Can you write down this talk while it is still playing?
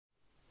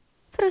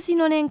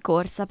Frosinone è in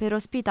corsa per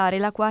ospitare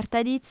la quarta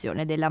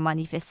edizione della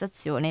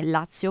manifestazione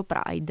Lazio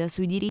Pride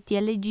sui diritti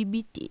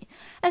LGBT.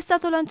 È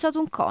stato lanciato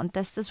un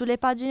contest sulle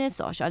pagine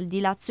social di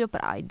Lazio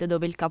Pride,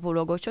 dove il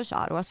capoluogo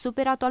ciociaro ha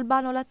superato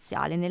Albano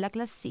Laziale nella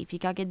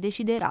classifica che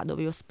deciderà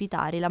dove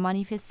ospitare la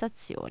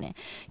manifestazione,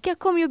 che ha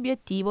come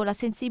obiettivo la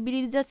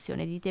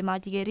sensibilizzazione di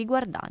tematiche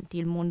riguardanti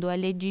il mondo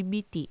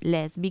LGBT,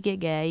 lesbiche,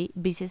 gay,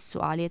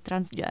 bisessuali e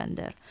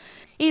transgender.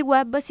 Il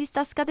web si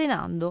sta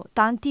scatenando,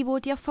 tanti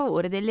voti a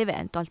favore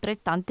dell'evento,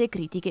 altrettante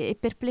critiche e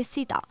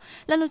perplessità.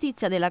 La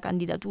notizia della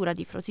candidatura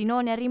di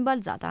Frosinone è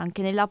rimbalzata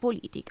anche nella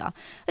politica.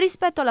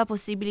 Rispetto alla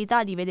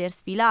possibilità di veder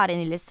sfilare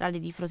nelle strade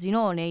di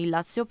Frosinone il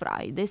Lazio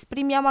Pride,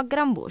 esprimiamo a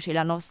gran voce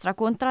la nostra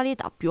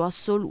contrarietà più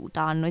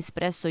assoluta, hanno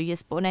espresso gli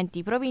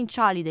esponenti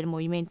provinciali del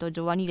movimento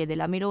giovanile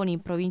della Meloni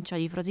in provincia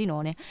di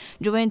Frosinone,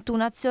 Gioventù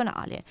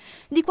Nazionale,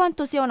 di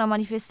quanto sia una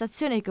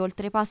manifestazione che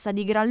oltrepassa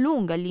di gran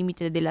lunga il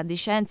limite della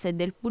decenza e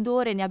del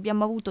pudore. Ne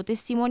abbiamo avuto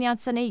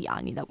testimonianza negli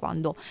anni, da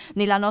quando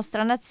nella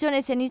nostra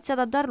nazione si è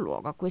iniziato a dar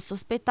luogo a questo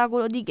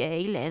spettacolo di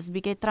gay,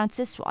 lesbiche e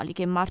transessuali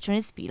che marciano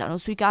e sfilano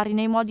sui carri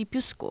nei modi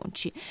più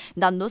sconci,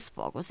 dando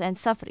sfogo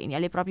senza freni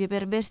alle proprie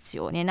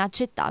perversioni. È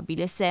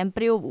inaccettabile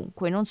sempre e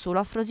ovunque, non solo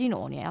a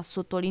Frosinone, ha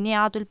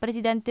sottolineato il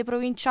presidente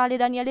provinciale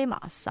Daniele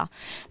Massa.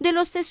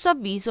 Dello stesso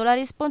avviso la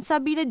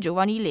responsabile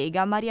Giovani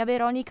Lega Maria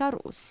Veronica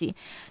Rossi.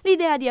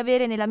 L'idea di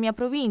avere nella mia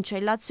provincia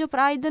il Lazio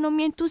Pride non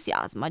mi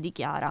entusiasma,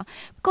 dichiara.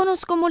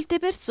 Conosco molte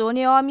persone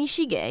e ho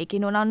amici gay che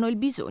non hanno il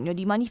bisogno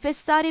di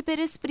manifestare per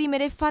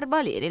esprimere e far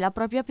valere la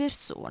propria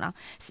persona.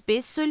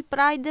 Spesso il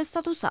Pride è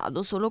stato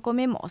usato solo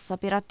come mossa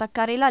per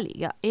attaccare la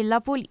Lega e la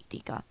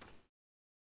politica.